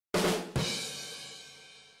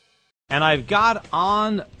And I've got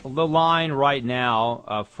on the line right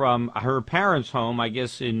now from her parents' home, I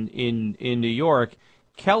guess in New York,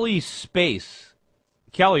 Kelli Space.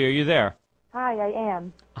 Kelli, are you there? Hi, I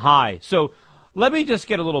am. Hi. So let me just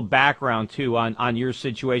get a little background, too, on your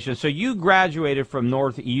situation. So you graduated from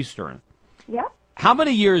Northeastern. Yeah. How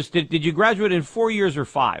many years did you graduate in, 4 years or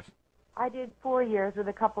 5? I did 4 years with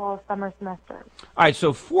a couple of summer semesters. All right,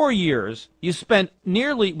 so 4 years. You spent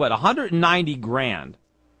nearly, 190 grand.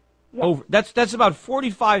 Yeah. Over that's about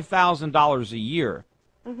 $45,000 a year.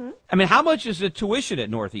 Mm-hmm. I mean, how much is the tuition at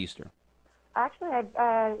Northeastern? Actually,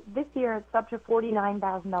 this year it's up to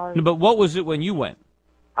 $49,000. No, but what was it when you went?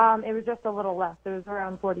 It was just a little less. It was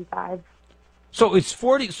around 45. So it's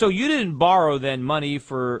 40. So you didn't borrow then money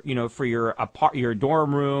for for your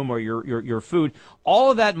dorm room or your food.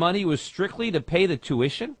 All of that money was strictly to pay the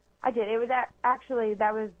tuition. I did. It was actually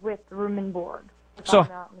that was with room and board. So,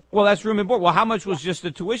 well, that's room and board. Well, how much was just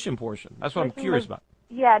the tuition portion? That's what I'm curious about.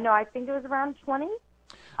 Yeah, no, I think it was around 20.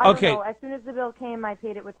 I don't know. As soon as the bill came, I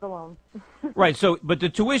paid it with the loan. Right. So, but the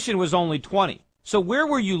tuition was only 20. So where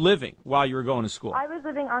were you living while you were going to school? I was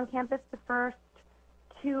living on campus the first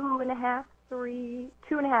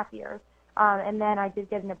 2.5 years, and then I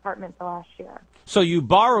did get an apartment the last year. So you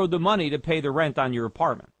borrowed the money to pay the rent on your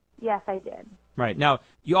apartment? Yes, I did. Right. Now,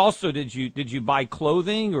 you also did you buy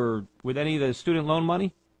clothing or with any of the student loan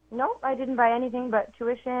money? Nope, I didn't buy anything but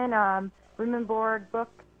tuition, room and board, book.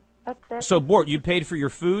 That's it. So, board, you paid for your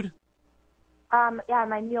food? Yeah,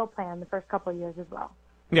 my meal plan the first couple of years as well.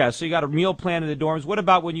 Yeah, so you got a meal plan in the dorms. What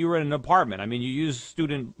about when you were in an apartment? I mean, you used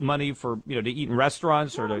student money for to eat in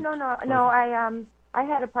restaurants or to. No. I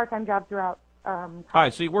had a part-time job throughout. All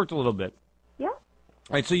right, so you worked a little bit. Yeah.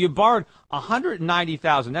 All right, so you borrowed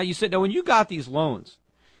 $190,000. Now you said when you got these loans,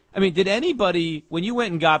 I mean, did anybody when you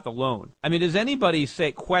went and got the loan? I mean, does anybody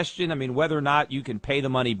question? I mean, whether or not you can pay the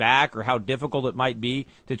money back or how difficult it might be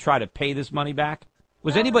to try to pay this money back?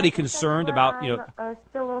 Was anybody concerned about I'm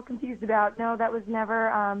still a little confused about. No, that was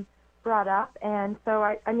never brought up, and so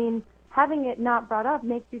I mean, having it not brought up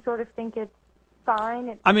makes you sort of think it's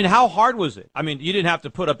fine. I mean, how hard was it? I mean, you didn't have to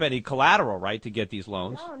put up any collateral, right, to get these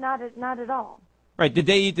loans? No, not at all. Right? Did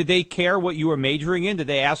they care what you were majoring in? Did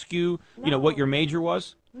they ask you, what your major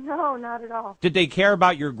was? No, not at all. Did they care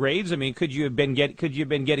about your grades? I mean, could you have been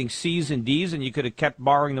getting C's and D's and you could have kept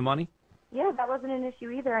borrowing the money? Yeah, that wasn't an issue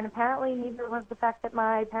either, and apparently neither was the fact that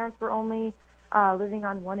my parents were only living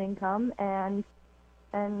on one income, and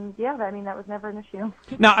yeah, I mean that was never an issue.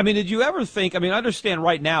 Now, I mean, did you ever think? I mean, I understand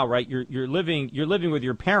right now, right? You're living with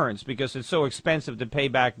your parents because it's so expensive to pay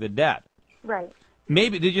back the debt. Right.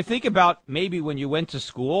 Maybe did you think about maybe when you went to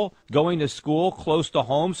school, going to school close to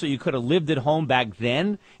home, so you could have lived at home back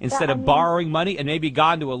then instead of borrowing money and maybe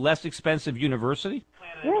gone to a less expensive university?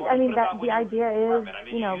 Yeah, I mean, the idea is,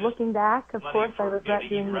 looking back, of course, I regret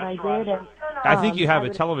doing what I did. And, I think you have a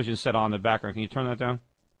television set on in the background. Can you turn that down?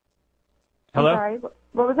 Hello? I'm sorry,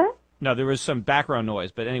 what was that? No, there was some background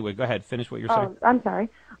noise, but anyway, go ahead. Finish what you're saying. Oh, I'm sorry.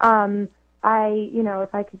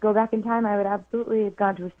 If I could go back in time, I would absolutely have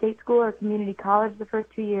gone to a state school or community college the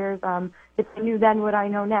first 2 years. If I knew then what I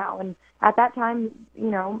know now. And at that time,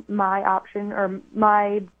 my option or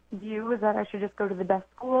my view was that I should just go to the best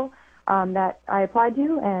school that I applied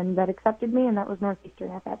to and that accepted me, and that was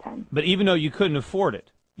Northeastern at that time. But even though you couldn't afford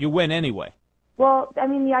it, you went anyway. Well, I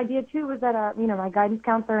mean, the idea, too, was that, my guidance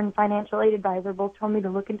counselor and financial aid advisor both told me to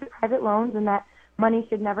look into private loans and that money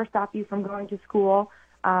should never stop you from going to school.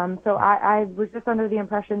 So I was just under the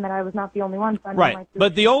impression that I was not the only one. Right,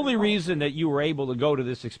 but the only reason that you were able to go to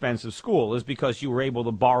this expensive school is because you were able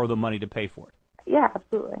to borrow the money to pay for it. Yeah,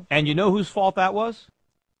 absolutely. And you know whose fault that was?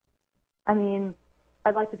 I mean,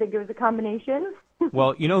 I'd like to think it was a combination.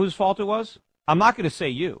 Well, you know whose fault it was? I'm not going to say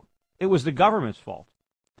you. It was the government's fault.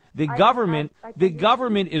 The government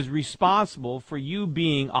is responsible for you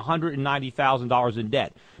being $190,000 in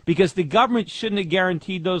debt because the government shouldn't have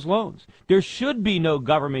guaranteed those loans. There should be no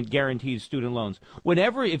government guaranteed student loans.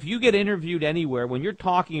 If you get interviewed anywhere, when you're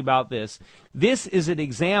talking about this is an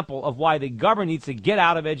example of why the government needs to get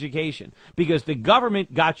out of education because the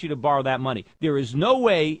government got you to borrow that money. There is no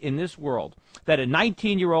way in this world that a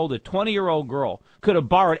 19-year-old, a 20-year-old girl could have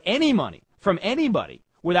borrowed any money from anybody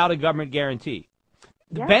without a government guarantee.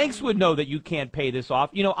 The banks would know that you can't pay this off.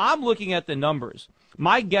 I'm looking at the numbers.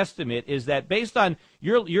 My guesstimate is that based on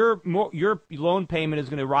your loan payment is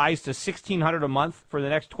going to rise to $1,600 a month for the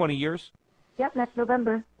next 20 years. Yep, next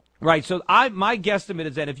November. Right. So my guesstimate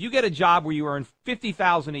is that if you get a job where you earn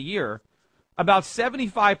 $50,000 a year, about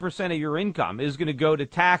 75% of your income is going to go to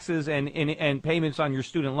taxes and payments on your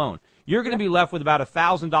student loan. You're going to be left with about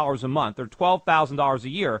 $1,000 a month or $12,000 a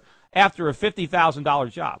year after a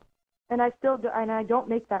 $50,000 job. And I still do, and I don't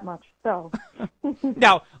make that much. So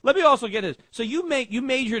Now, let me also get this. So you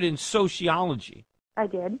majored in sociology. I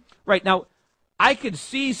did. Right. Now, I could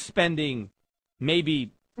see spending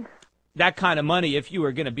maybe that kind of money if you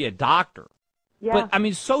were going to be a doctor. Yeah. But I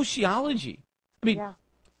mean, sociology. I mean,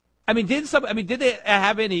 Yeah. did they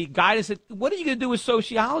have any guidance? What are you going to do with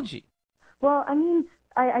sociology? Well, I mean,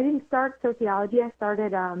 I didn't start sociology. I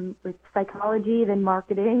started with psychology, then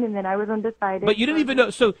marketing, and then I was undecided. But you didn't even know.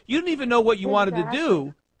 So you didn't even know what you wanted to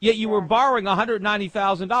do. Yet you were borrowing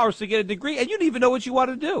 $190,000 to get a degree, and you didn't even know what you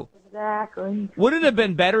wanted to do. Exactly. Wouldn't it have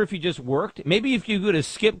been better if you just worked? Maybe if you could have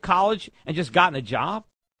skipped college and just gotten a job?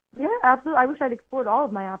 Yeah, absolutely. I wish I'd explored all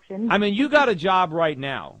of my options. I mean, you got a job right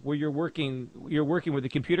now where you're working with a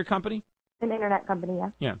computer company? An internet company, yeah.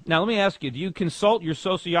 Yeah. Now, let me ask you, do you consult your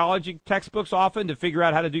sociology textbooks often to figure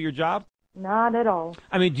out how to do your job? Not at all.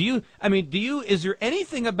 Is there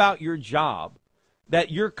anything about your job that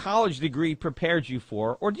your college degree prepared you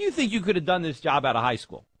for, or do you think you could have done this job out of high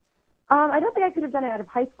school? I don't think I could have done it out of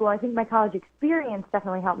high school. I think my college experience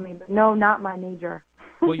definitely helped me, but no, not my major.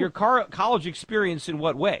 Well, your college experience in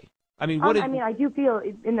what way? I mean, I do feel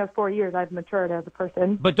in those 4 years I've matured as a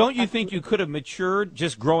person. But don't you think you could have matured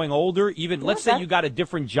just growing older? Even let's say you got a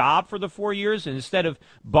different job for the 4 years, and instead of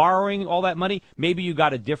borrowing all that money, maybe you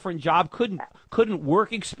got a different job. Couldn't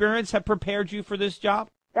work experience have prepared you for this job?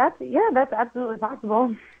 That's absolutely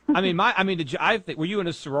possible. Were you in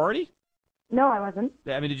a sorority? No, I wasn't.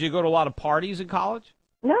 I mean, did you go to a lot of parties in college?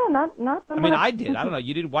 No, not so much. I mean, I did. I don't know.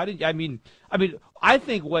 You did. Why did you? I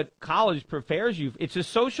think what college prepares you, it's a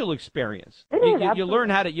social experience. You learn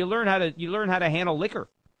how to handle liquor.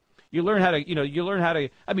 You learn how to,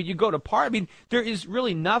 you go to party. I mean, there is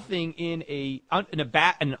really nothing in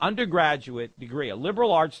an undergraduate degree, a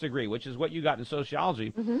liberal arts degree, which is what you got in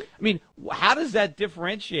sociology. Mm-hmm. I mean, how does that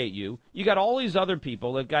differentiate you? You got all these other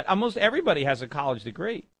people that almost everybody has a college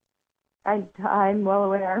degree. I'm well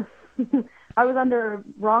aware. I was under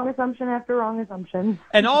wrong assumption after wrong assumption.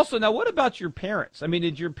 And also, now, what about your parents? I mean,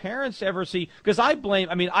 did your parents ever see? Because I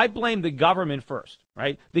blame the government first,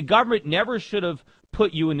 right? The government never should have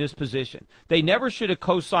put you in this position. They never should have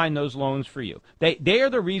co-signed those loans for you. They are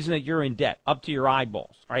the reason that you're in debt up to your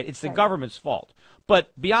eyeballs, right? It's the government's fault.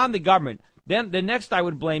 But beyond the government, then the next I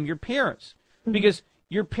would blame your parents, because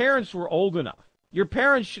your parents were old enough. Your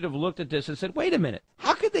parents should have looked at this and said, wait a minute,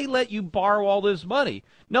 how could they let you borrow all this money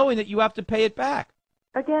knowing that you have to pay it back?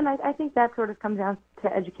 Again, I think that sort of comes down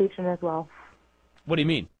to education as well. What do you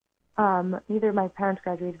mean? Neither of my parents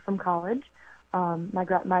graduated from college.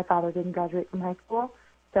 My father didn't graduate from high school.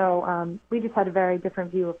 So we just had a very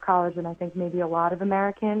different view of college than I think maybe a lot of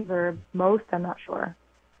Americans, or most, I'm not sure.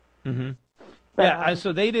 Mm-hmm. But, yeah,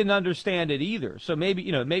 so they didn't understand it either. So maybe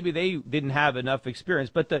they didn't have enough experience.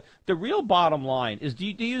 But the real bottom line is, do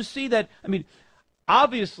you see that? I mean,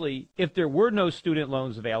 obviously, if there were no student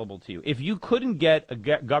loans available to you, if you couldn't get a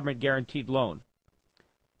government guaranteed loan,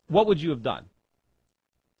 what would you have done?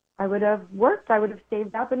 I would have worked. I would have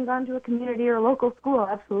saved up and gone to a community or a local school,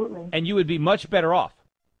 absolutely. And you would be much better off.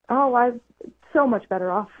 Oh, I'm so much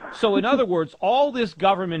better off. So in other words, all this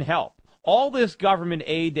government help, all this government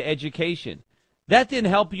aid to education, that didn't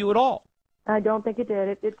help you at all. I don't think it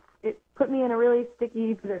did. It put me in a really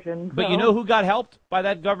sticky position. But you know who got helped by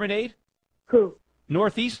that government aid? Who?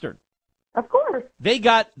 Northeastern. Of course. They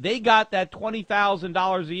got that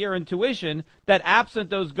 $20,000 a year in tuition that, absent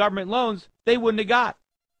those government loans, they wouldn't have got.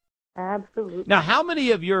 Absolutely. Now, how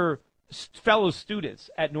many of your fellow students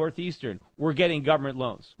at Northeastern were getting government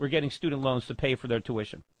loans, were getting student loans to pay for their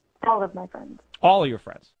tuition? All of my friends. All of your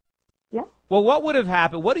friends? Yeah. Well, what would have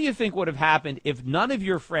happened? What do you think would have happened if none of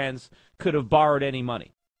your friends could have borrowed any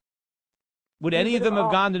money? Would any of them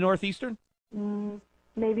have gone to Northeastern?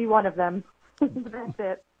 Maybe one of them. That's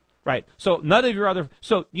it. Right. So none of your other.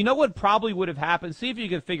 So you know what probably would have happened? See if you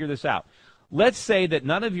can figure this out. Let's say that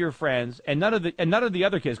none of your friends and none of the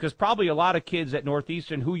other kids, because probably a lot of kids at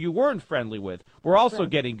Northeastern who you weren't friendly with were also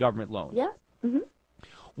getting government loans. Yeah. Mm-hmm.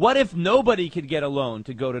 What if nobody could get a loan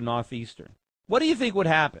to go to Northeastern? What do you think would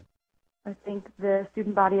happen? I think the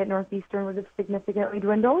student body at Northeastern would have significantly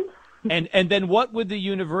dwindled. And then what would the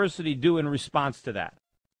university do in response to that?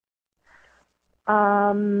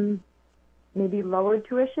 Maybe lower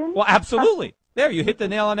tuition? Well, absolutely. There, you hit the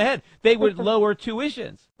nail on the head. They would lower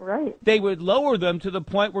tuitions. Right. They would lower them to the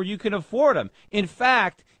point where you can afford them. In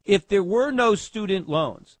fact, if there were no student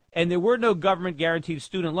loans and there were no government-guaranteed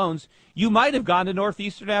student loans, you might have gone to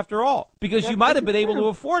Northeastern after all, because you might have been able to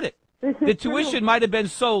afford it. The tuition might have been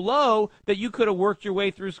so low that you could have worked your way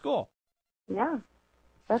through school. Yeah.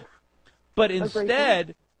 But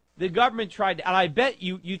instead, The government tried to, and I bet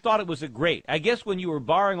you thought it was I guess when you were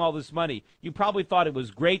borrowing all this money, you probably thought it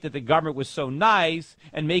was great that the government was so nice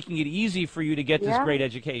and making it easy for you to get this great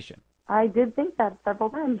education. I did think that several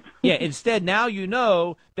times. Yeah, instead, now you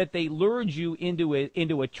know that they lured you into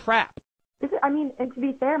a trap. And to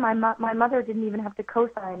be fair, my mother didn't even have to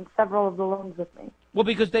co-sign several of the loans with me. Well,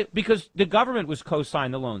 because the government was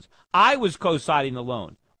co-signing the loans. I was co-signing the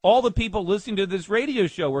loan. All the people listening to this radio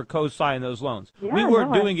show were co-signing those loans. Yeah, we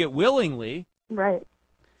weren't doing it willingly. Right.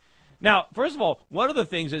 Now, first of all, one of the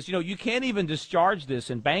things is, you can't even discharge this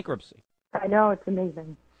in bankruptcy. I know, it's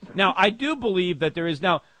amazing. Now, I do believe that there is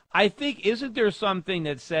now, I think, isn't there something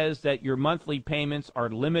that says that your monthly payments are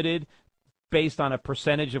limited based on a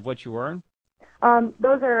percentage of what you earn?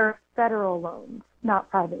 Those are federal loans, not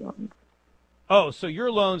private loans. Oh, so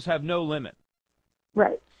your loans have no limit.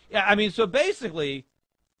 Right. Yeah, so basically,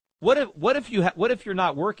 what if you're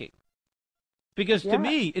not working? Because to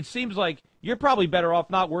me, it seems like you're probably better off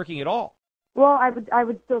not working at all. Well, I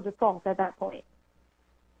would still default at that point.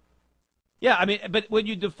 Yeah, but when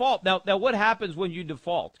you default, now what happens when you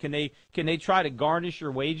default? Can they try to garnish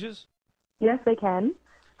your wages? Yes, they can.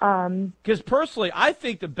 Because personally, I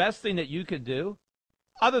think the best thing that you could do,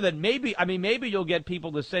 other than maybe you'll get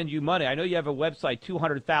people to send you money. I know you have a website,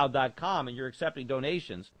 200thou.com, and you're accepting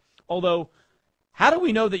donations. Although, how do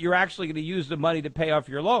we know that you're actually going to use the money to pay off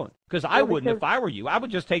your loan? Because I wouldn't if I were you. I would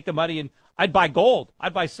just take the money and I'd buy gold.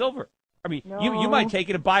 I'd buy silver. No. You might take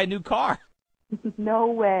it and buy a new car. No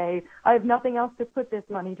way. I have nothing else to put this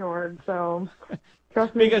money towards, so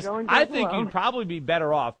trust me. Because I think you'd probably be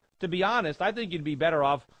better off, to be honest, I think you'd be better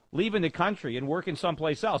off leaving the country and working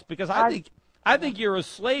someplace else. Because I think you're a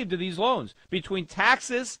slave to these loans. Between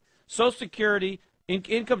taxes, Social Security,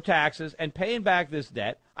 income taxes, and paying back this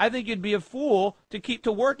debt, I think you'd be a fool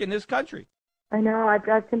to work in this country. I know.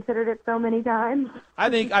 I've considered it so many times. I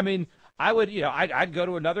would, I'd go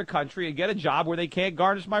to another country and get a job where they can't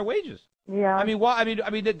garnish my wages. Yeah.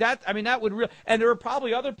 That would really, and there are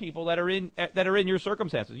probably other people that are in your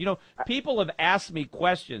circumstances. People have asked me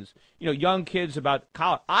questions, young kids about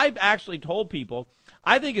college. I've actually told people,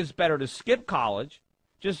 I think it's better to skip college,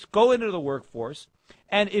 just go into the workforce,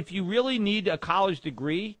 and if you really need a college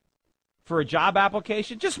degree for a job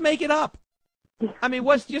application, just make it up.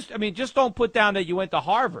 Just don't put down that you went to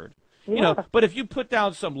Harvard. Yeah. But if you put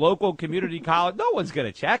down some local community college, no one's going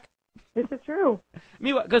to check. This is true.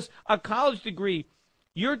 Because a college degree,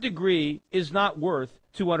 your degree is not worth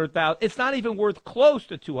 $200,000. It's not even worth close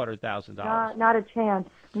to $200,000. Not a chance.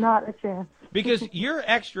 Not a chance. Because your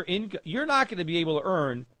extra income, you're not going to be able to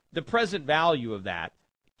earn the present value of that.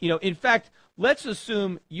 In fact, let's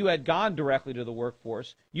assume you had gone directly to the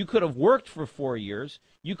workforce. You could have worked for 4 years.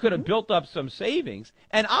 You could have built up some savings.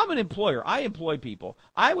 And I'm an employer. I employ people.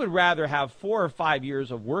 I would rather have 4 or 5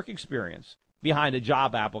 years of work experience behind a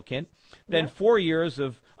job applicant than 4 years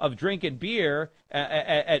of drinking beer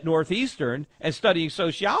at Northeastern and studying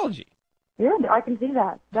sociology. Yeah, I can see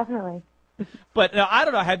that, definitely. But I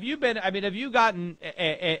don't know. Have you been interviewed?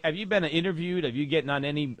 Have you getting on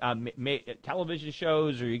any television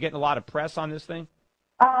shows, or are you getting a lot of press on this thing?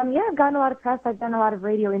 Yeah, I've gotten a lot of press. I've done a lot of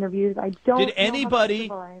radio interviews. I don't. Did anybody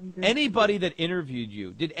that interviewed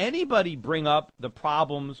you? Did anybody bring up the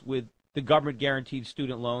problems with the government guaranteed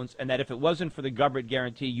student loans, and that if it wasn't for the government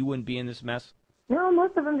guarantee, you wouldn't be in this mess? No,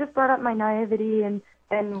 most of them just brought up my naivety and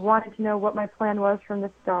wanted to know what my plan was from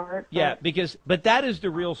the start. Yeah, but that is the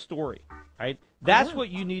real story, right? That's what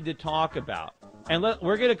you need to talk about. And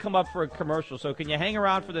we're going to come up for a commercial, so can you hang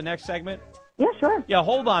around for the next segment? Yeah, sure. Yeah,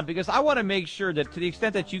 hold on, because I want to make sure that to the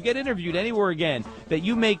extent that you get interviewed anywhere again, that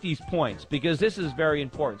you make these points, because this is very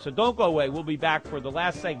important. So don't go away. We'll be back for the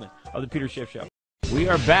last segment of the Peter Schiff Show. We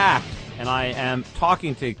are back, and I am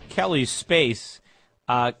talking to Kelli Space.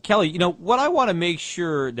 Kelli, what I want to make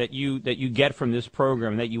sure that you get from this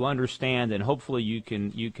program, that you understand, and hopefully you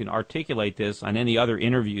can articulate this on any other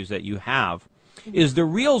interviews that you have, is the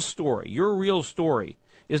real story. Your real story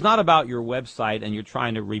is not about your website and you're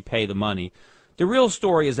trying to repay the money. The real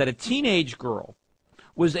story is that a teenage girl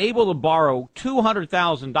was able to borrow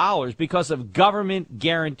 $200,000 because of government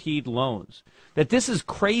guaranteed loans. That this is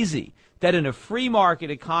crazy. That in a free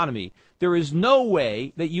market economy, there is no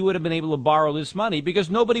way that you would have been able to borrow this money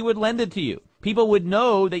because nobody would lend it to you. People would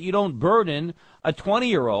know that you don't burden a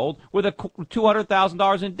 20-year-old with a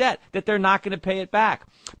 $200,000 in debt, that they're not going to pay it back.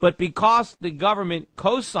 But because the government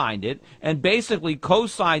co-signed it and basically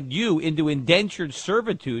co-signed you into indentured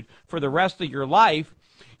servitude for the rest of your life,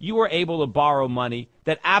 you were able to borrow money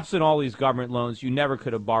that, absent all these government loans, you never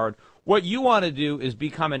could have borrowed. What you want to do is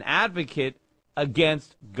become an advocate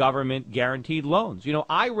against government-guaranteed loans. You know,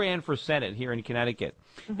 I ran for Senate here in Connecticut,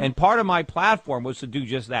 and part of my platform was to do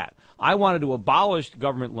just that. I wanted to abolish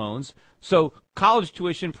government loans so college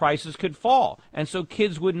tuition prices could fall, and so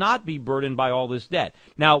kids would not be burdened by all this debt.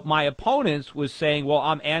 Now, my opponents was saying, well,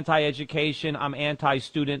 I'm anti-education, I'm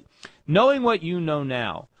anti-student. Knowing what you know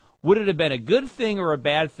now, would it have been a good thing or a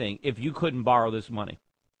bad thing if you couldn't borrow this money?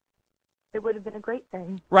 It would have been a great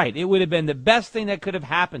thing. Right. It would have been the best thing that could have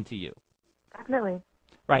happened to you. Definitely.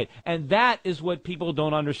 Right. And that is what people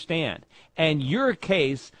don't understand. And your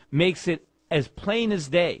case makes it as plain as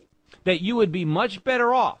day that you would be much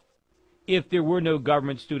better off if there were no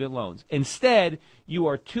government student loans. Instead, you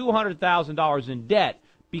are $200,000 in debt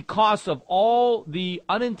because of all the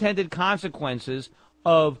unintended consequences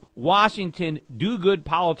of Washington do-good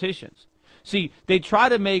politicians. See, they try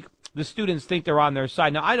to make the students think they're on their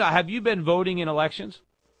side. Now, have you been voting in elections?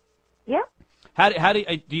 Yeah. How do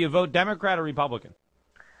you vote, Democrat or Republican?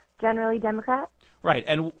 Generally Democrat. Right.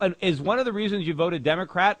 And is one of the reasons you voted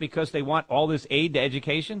Democrat because they want all this aid to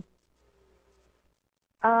education?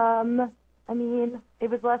 I mean, it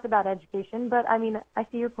was less about education, but I mean, I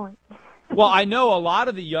see your point. Well, I know a lot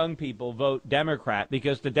of the young people vote Democrat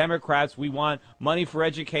because the Democrats, we want money for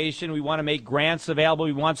education, we want to make grants available,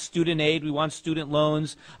 we want student aid, we want student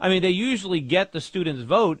loans. I mean, they usually get the students'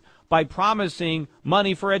 vote by promising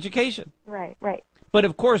money for education. Right, right. But,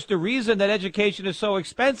 of course, the reason that education is so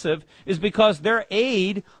expensive is because their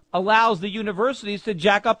aid allows the universities to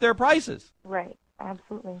jack up their prices. Right,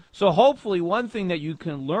 absolutely. So hopefully one thing that you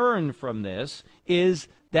can learn from this is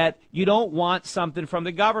that you don't want something from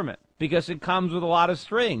the government because it comes with a lot of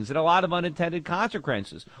strings and a lot of unintended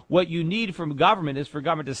consequences. What you need from government is for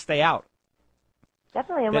government to stay out.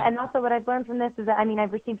 Definitely. And also what I've learned from this is that, I mean,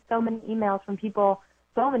 I've received so many emails from people,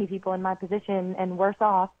 so many people in my position and worse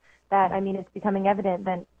off, that, I mean, it's becoming evident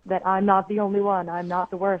that I'm not the only one. I'm not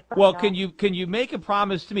the worst. Well, can you make a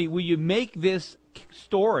promise to me? Will you make this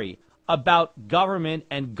story about government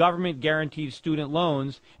and government-guaranteed student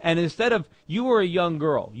loans? And instead of, you were a young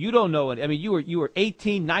girl. You don't know it. I mean, you were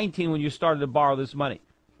 18, 19 when you started to borrow this money.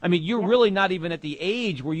 I mean, you're really not even at the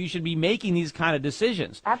age where you should be making these kind of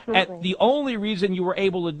decisions. Absolutely. And the only reason you were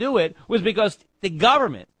able to do it was because the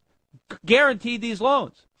government guaranteed these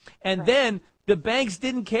loans. And then the banks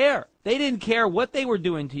didn't care. They didn't care what they were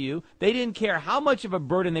doing to you. They didn't care how much of a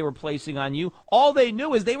burden they were placing on you. All they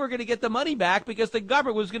knew is they were going to get the money back because the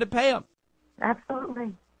government was going to pay them.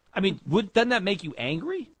 Absolutely. I mean, doesn't that make you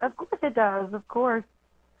angry? Of course it does, of course.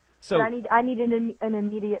 So but I need an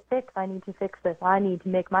immediate fix. I need to fix this. I need to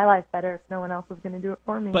make my life better if no one else is going to do it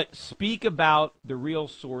for me. But speak about the real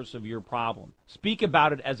source of your problem. Speak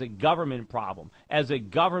about it as a government problem, as a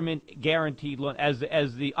government guaranteed loan, as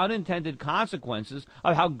the unintended consequences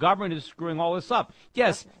of how government is screwing all this up.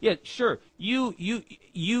 Yes, yeah, sure.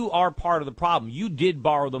 You are part of the problem. You did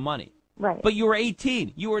borrow the money. Right. But you were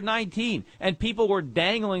 18, you were 19, and people were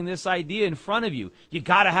dangling this idea in front of you. You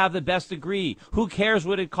got to have the best degree. Who cares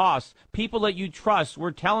what it costs? People that you trust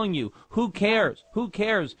were telling you, who cares? Who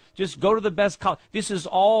cares? Just go to the best college. This is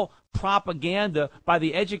all propaganda by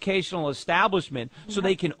the educational establishment so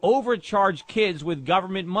they can overcharge kids with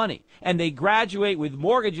government money. And they graduate with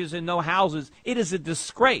mortgages and no houses. It is a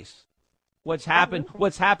disgrace what's happened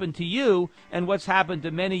to you and what's happened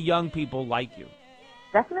to many young people like you.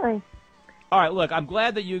 Definitely. All right, look, I'm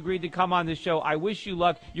glad that you agreed to come on this show. I wish you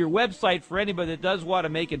luck. Your website, for anybody that does want to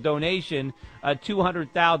make a donation,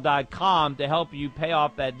 200thou.com to help you pay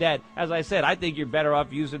off that debt. As I said, I think you're better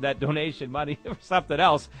off using that donation money for something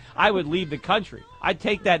else. I would leave the country. I'd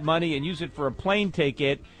take that money and use it for a plane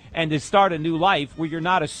ticket and to start a new life where you're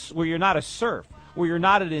not a serf, where you're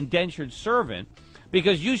not an indentured servant,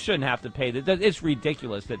 because you shouldn't have to pay that. It's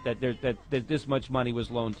ridiculous that this much money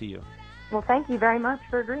was loaned to you. Well, thank you very much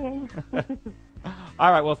for agreeing.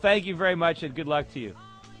 All right. Well, thank you very much, and good luck to you.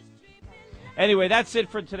 Anyway, that's it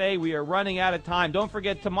for today. We are running out of time. Don't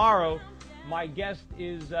forget, tomorrow, my guest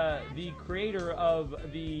is the creator of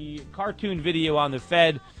the cartoon video on the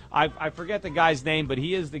Fed. I forget the guy's name, but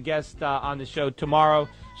he is the guest on the show tomorrow.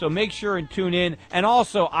 So make sure and tune in. And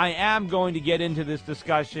also, I am going to get into this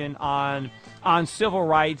discussion on civil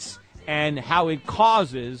rights and how it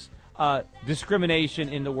causes discrimination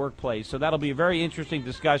in the workplace. So that'll be a very interesting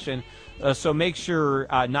discussion. So make sure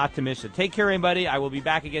not to miss it. Take care, everybody. I will be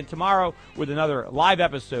back again tomorrow with another live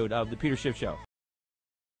episode of The Peter Schiff Show.